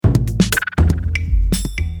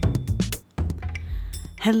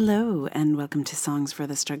Hello, and welcome to Songs for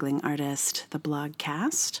the Struggling Artist, the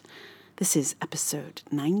blogcast. This is episode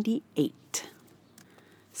 98.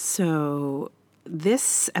 So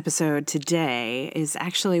this episode today is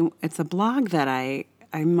actually, it's a blog that I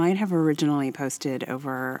might have originally posted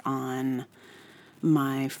over on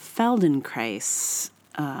my Feldenkrais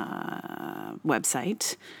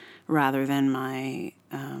website rather than my,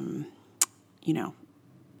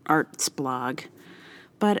 arts blog.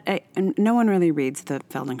 But no one really reads the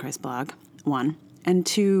Feldenkrais blog, one. And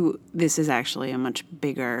two, this is actually a much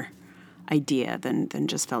bigger idea than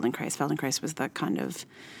just Feldenkrais. Feldenkrais was the kind of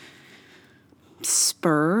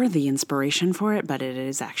the inspiration for it, but it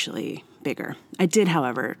is actually bigger. I did,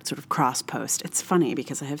 however, sort of cross-post. It's funny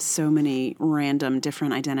because I have so many random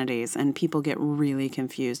different identities, and people get really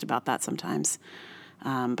confused about that sometimes.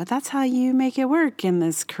 But that's how you make it work in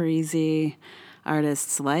this crazy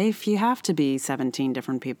artist's life. You have to be 17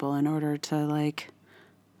 different people in order to,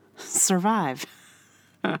 survive.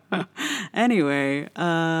 Anyway,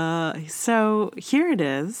 so here it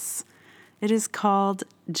is. It is called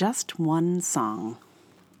Just One Song.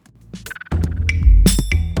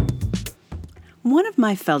 One of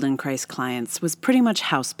my Feldenkrais clients was pretty much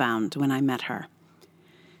housebound when I met her.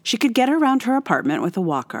 She could get around her apartment with a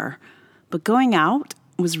walker, but going out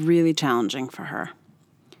was really challenging for her.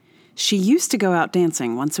 She used to go out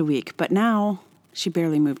dancing once a week, but now she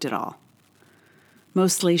barely moved at all.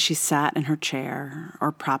 Mostly she sat in her chair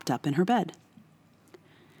or propped up in her bed.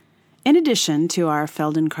 In addition to our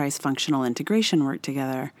Feldenkrais functional integration work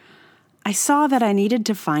together, I saw that I needed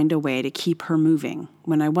to find a way to keep her moving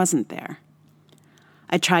when I wasn't there.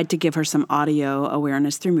 I tried to give her some audio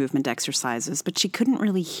awareness through movement exercises, but she couldn't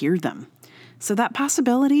really hear them, so that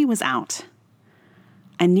possibility was out.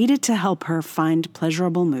 I needed to help her find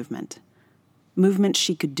pleasurable movement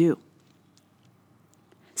she could do.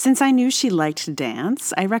 Since I knew she liked to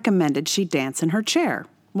dance, I recommended she dance in her chair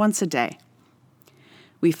once a day.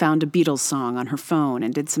 We found a Beatles song on her phone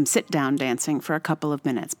and did some sit-down dancing for a couple of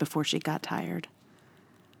minutes before she got tired.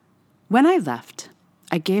 When I left,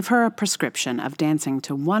 I gave her a prescription of dancing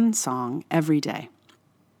to one song every day.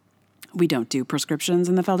 We don't do prescriptions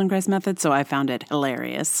in the Feldenkrais method, so I found it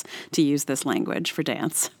hilarious to use this language for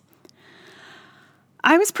dance.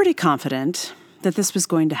 I was pretty confident that this was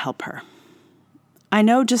going to help her. I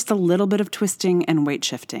know just a little bit of twisting and weight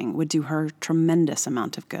shifting would do her a tremendous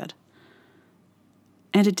amount of good.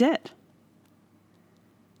 And it did.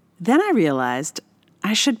 Then I realized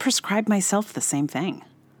I should prescribe myself the same thing.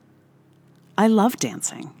 I love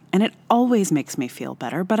dancing, and it always makes me feel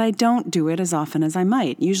better, but I don't do it as often as I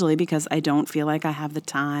might, usually because I don't feel like I have the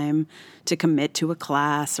time to commit to a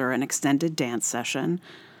class or an extended dance session.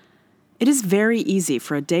 It is very easy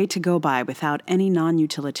for a day to go by without any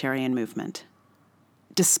non-utilitarian movement,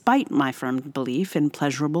 despite my firm belief in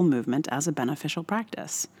pleasurable movement as a beneficial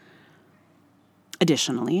practice.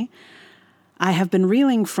 Additionally, I have been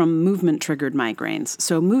reeling from movement-triggered migraines,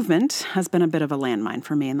 so movement has been a bit of a landmine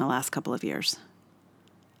for me in the last couple of years.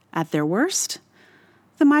 At their worst,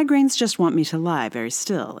 the migraines just want me to lie very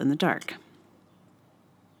still in the dark.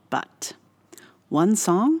 But one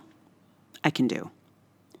song I can do.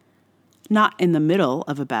 Not in the middle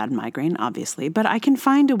of a bad migraine, obviously, but I can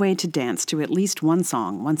find a way to dance to at least one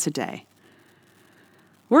song once a day.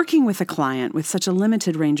 Working with a client with such a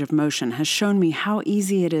limited range of motion has shown me how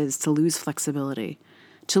easy it is to lose flexibility,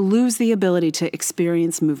 to lose the ability to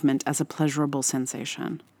experience movement as a pleasurable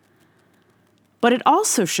sensation. But it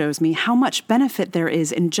also shows me how much benefit there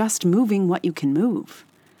is in just moving what you can move.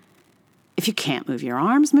 If you can't move your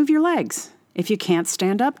arms, move your legs. If you can't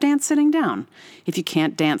stand up, dance sitting down. If you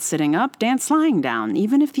can't dance sitting up, dance lying down.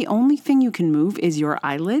 Even if the only thing you can move is your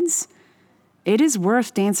eyelids, it is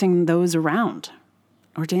worth dancing those around,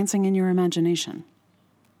 or dancing in your imagination.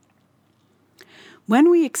 When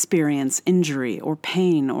we experience injury or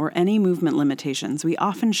pain or any movement limitations, we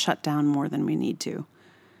often shut down more than we need to.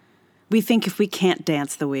 We think if we can't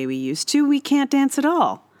dance the way we used to, we can't dance at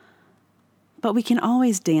all. But we can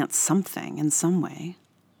always dance something in some way.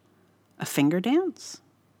 A finger dance?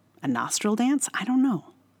 A nostril dance? I don't know.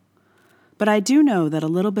 But I do know that a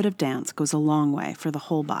little bit of dance goes a long way for the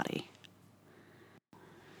whole body.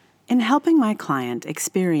 In helping my client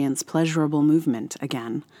experience pleasurable movement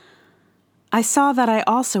again, I saw that I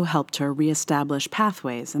also helped her reestablish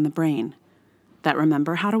pathways in the brain that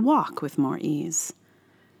remember how to walk with more ease,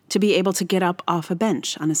 to be able to get up off a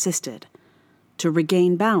bench unassisted, to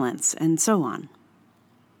regain balance, and so on.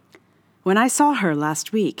 When I saw her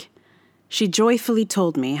last week, she joyfully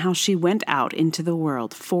told me how she went out into the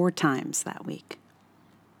world 4 times that week.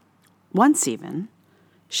 Once even,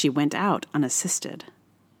 she went out unassisted.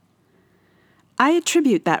 I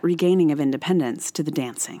attribute that regaining of independence to the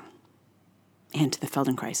dancing and to the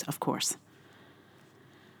Feldenkrais, of course.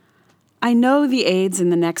 I know the aides in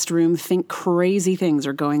the next room think crazy things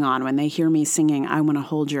are going on when they hear me singing I Want to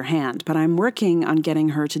Hold Your Hand, but I'm working on getting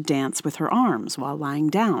her to dance with her arms while lying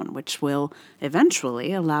down, which will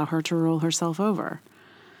eventually allow her to roll herself over.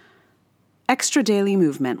 Extra daily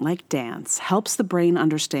movement, like dance, helps the brain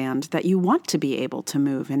understand that you want to be able to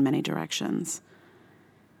move in many directions.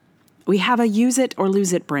 We have a use it or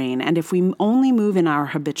lose it brain, and if we only move in our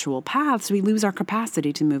habitual paths, we lose our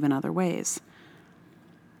capacity to move in other ways.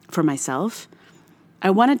 For myself, I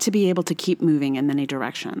wanted to be able to keep moving in many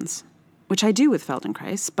directions, which I do with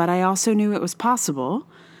Feldenkrais, but I also knew it was possible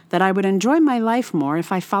that I would enjoy my life more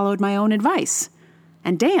if I followed my own advice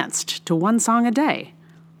and danced to one song a day.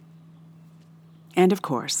 And of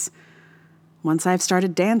course, once I've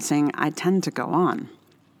started dancing, I tend to go on.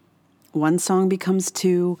 One song becomes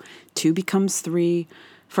two becomes three,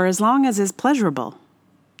 for as long as is pleasurable,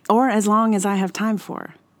 or as long as I have time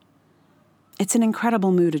for. It's an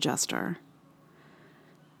incredible mood adjuster.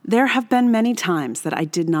 There have been many times that I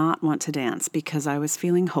did not want to dance because I was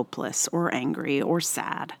feeling hopeless or angry or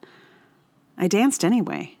sad. I danced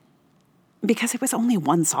anyway, because it was only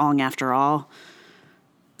one song after all.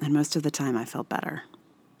 And most of the time I felt better.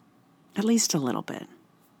 At least a little bit.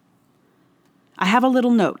 I have a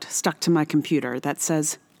little note stuck to my computer that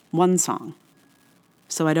says, one song,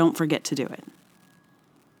 so I don't forget to do it.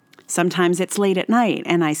 Sometimes it's late at night,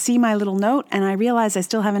 and I see my little note, and I realize I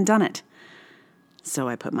still haven't done it. So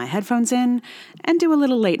I put my headphones in and do a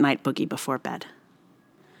little late-night boogie before bed.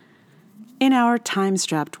 In our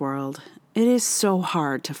time-strapped world, it is so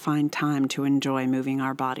hard to find time to enjoy moving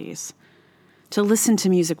our bodies, to listen to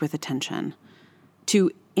music with attention, to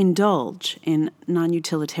indulge in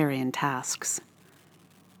non-utilitarian tasks.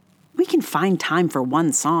 We can find time for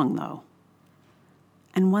one song, though,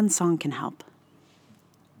 and one song can help.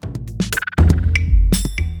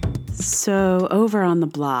 So over on the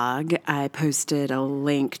blog, I posted a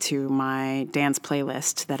link to my dance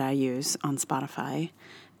playlist that I use on Spotify.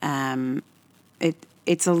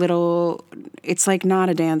 It's like not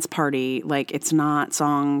a dance party. Like it's not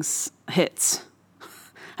songs, hits.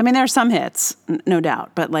 I mean, there are some hits, no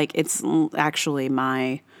doubt, but like it's actually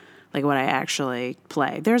what I actually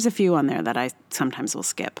play. There's a few on there that I sometimes will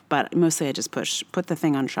skip, but mostly I just put the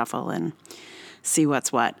thing on shuffle and see what's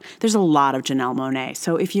what. There's a lot of Janelle Monáe.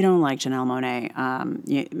 So if you don't like Janelle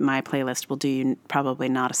Monáe, my playlist will do you probably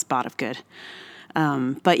not a spot of good.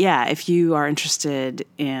 But yeah, if you are interested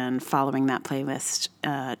in following that playlist,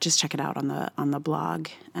 just check it out on the blog,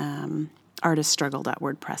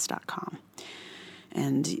 artiststruggle.wordpress.com.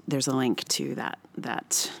 And there's a link to that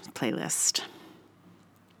playlist.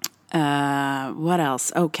 What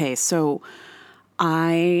else? Okay, so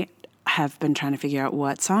I have been trying to figure out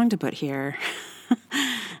what song to put here.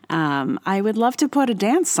 I would love to put a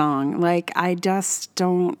dance song. Like, I just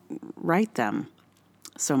don't write them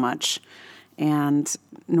so much. And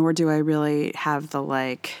nor do I really have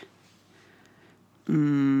the,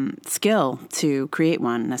 skill to create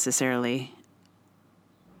one necessarily.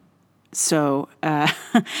 So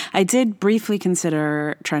I did briefly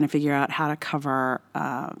consider trying to figure out how to cover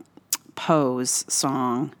Poe's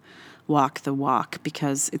song, Walk the Walk,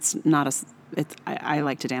 because it's not I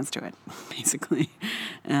like to dance to it, basically.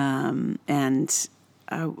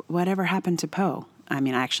 Whatever happened to Poe? I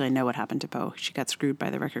mean, I actually know what happened to Poe. She got screwed by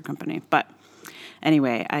the record company. But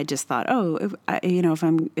anyway, I just thought,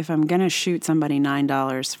 if I'm gonna shoot somebody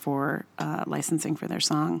 $9 for licensing for their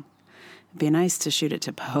song, it'd be nice to shoot it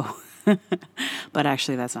to Poe. But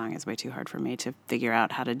actually, that song is way too hard for me to figure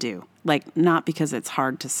out how to do. Like, not because it's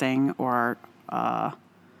hard to sing or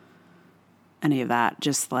any of that.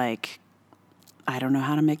 Just like, I don't know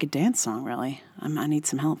how to make a dance song, really. I need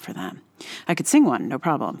some help for that. I could sing one, no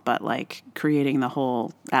problem. But, like, creating the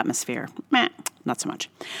whole atmosphere, not so much.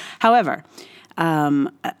 However,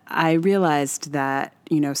 I realized that,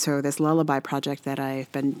 so this lullaby project that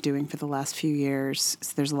I've been doing for the last few years,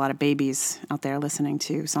 there's a lot of babies out there listening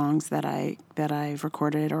to songs that I've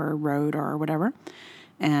recorded or wrote or whatever.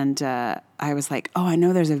 And I was like, I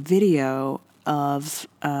know there's a video of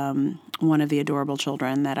one of the adorable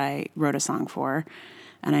children that I wrote a song for.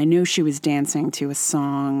 And I knew she was dancing to a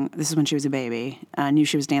song. This is when she was a baby. I knew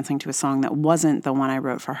she was dancing to a song that wasn't the one I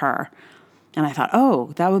wrote for her. And I thought,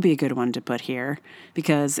 that would be a good one to put here,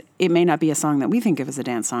 because it may not be a song that we think of as a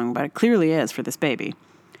dance song, but it clearly is for this baby.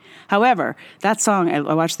 However, that song,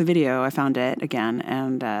 I watched the video, I found it again,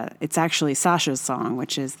 and it's actually Sasha's song,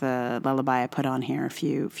 which is the lullaby I put on here a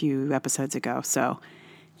few episodes ago. So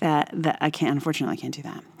that I unfortunately can't do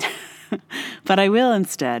that. But I will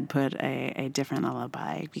instead put a different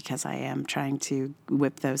lullaby because I am trying to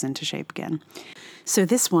whip those into shape again. So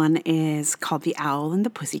this one is called The Owl and the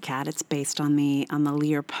Pussycat. It's based on the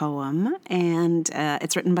Lear poem, and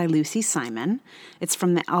it's written by Lucy Simon. It's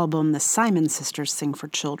from the album The Simon Sisters Sing for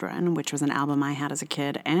Children, which was an album I had as a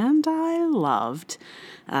kid and I loved.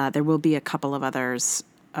 There will be a couple of others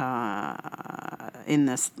in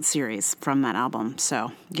this series from that album,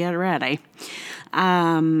 so get ready.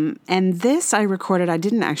 And this I recorded. I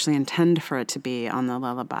didn't actually intend for it to be on the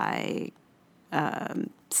lullaby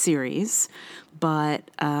series, but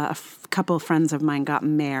a couple of friends of mine got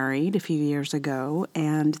married a few years ago,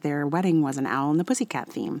 and their wedding was an Owl and the Pussycat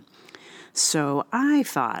theme. So I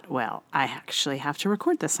thought, well, I actually have to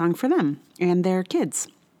record this song for them and their kids.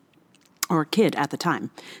 Or kid at the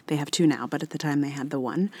time. They have two now, but at the time they had the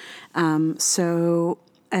one. So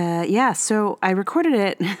I recorded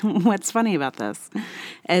it. What's funny about this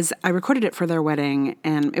is I recorded it for their wedding,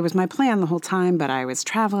 and it was my plan the whole time, but I was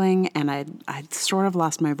traveling, and I'd sort of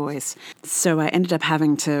lost my voice. So I ended up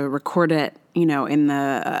having to record it, in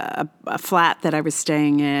a flat that I was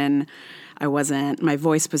staying in. My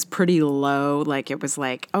voice was pretty low, like it was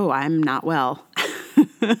like, oh, I'm not well.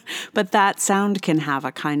 But that sound can have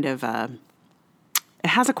a kind of it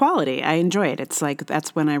has a quality. I enjoy it. It's like,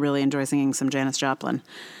 that's when I really enjoy singing some Janis Joplin.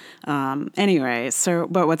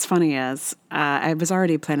 But what's funny is I was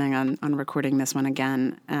already planning on recording this one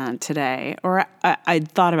again today, or I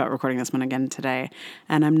thought about recording this one again today,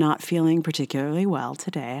 and I'm not feeling particularly well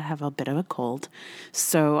today. I have a bit of a cold.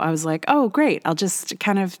 So I was like, oh, great. I'll just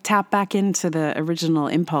kind of tap back into the original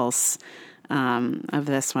impulse of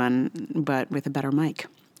this one, but with a better mic.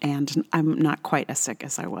 And I'm not quite as sick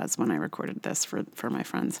as I was when I recorded this for my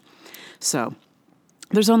friends. So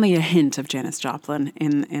there's only a hint of Janis Joplin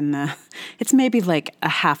in the. It's maybe like a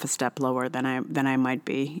half a step lower than I might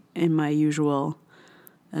be in my usual.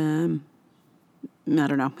 I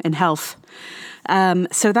don't know, in health.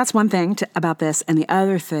 So that's one thing about this. And the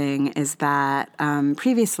other thing is that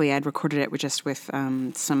previously I'd recorded it with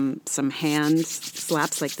some hand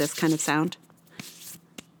slaps, like this kind of sound.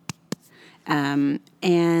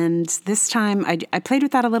 And this time I played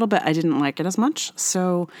with that a little bit. I didn't like it as much.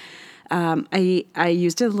 So I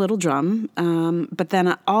used a little drum. But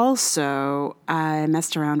then also I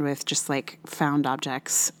messed around with just like found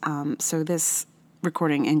objects. So this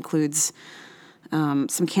recording includes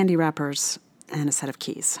some candy wrappers and a set of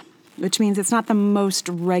keys, which means it's not the most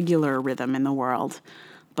regular rhythm in the world.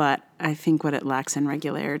 But I think what it lacks in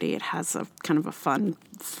regularity, it has a kind of a fun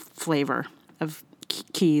flavor of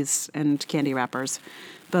keys and candy wrappers,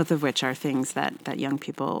 both of which are things that young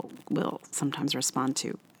people will sometimes respond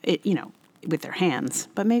to, with their hands,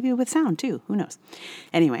 but maybe with sound too. Who knows?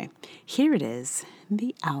 Anyway, here it is,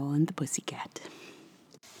 The Owl and the Pussycat.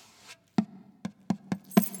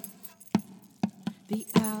 The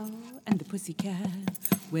owl and the pussycat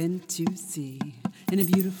went to sea in a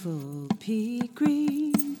beautiful pea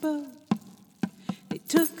green boat. They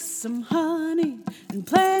took some honey and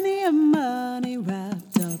plenty of money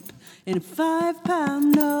wrapped up in a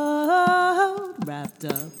 5-pound note. Wrapped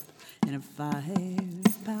up in a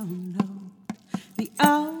 5-pound note. The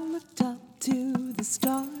owl looked up to the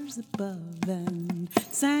stars above and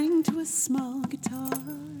sang to a small guitar.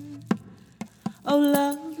 Oh,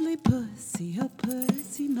 lovely pussy, oh,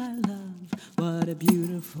 pussy, my love, what a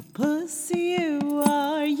beautiful pussy you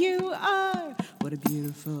are, what a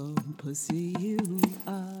beautiful pussy you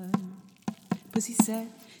are. Pussy said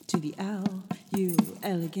to the owl, you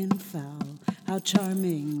elegant fowl, how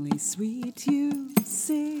charmingly sweet you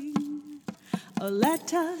sing. Oh,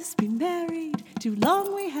 let us be married, too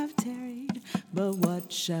long we have tarried, but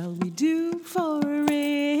what shall we do for a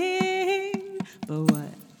ring? But what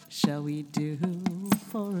shall we do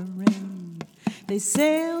for a ring? They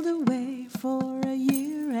sailed away for a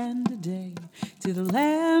year and a day to the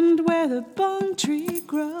land where the bong tree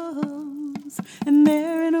grows. And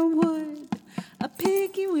there in a wood a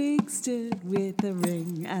piggy wig stood with a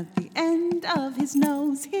ring at the end of his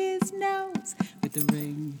nose, with a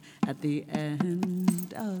ring at the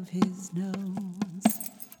end of his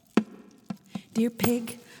nose. Dear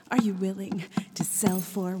pig, are you willing to sell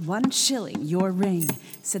for 1 shilling your ring?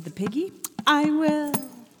 Said the piggy, I will.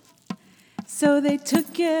 So they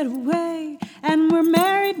took it away and were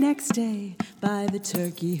married next day by the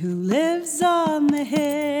turkey who lives on the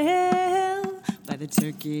hill. By the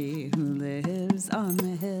turkey who lives on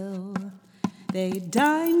the hill. They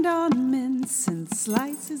dined on mince and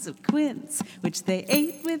slices of quince, which they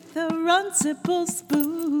ate with a runcible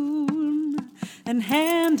spoon. And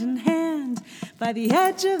hand in hand, by the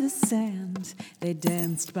edge of the sand, they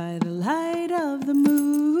danced by the light of the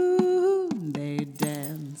moon. we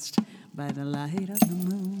danced by the light of the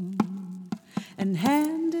moon. And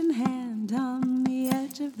hand in hand on the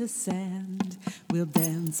edge of the sand, we'll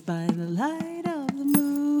dance by the light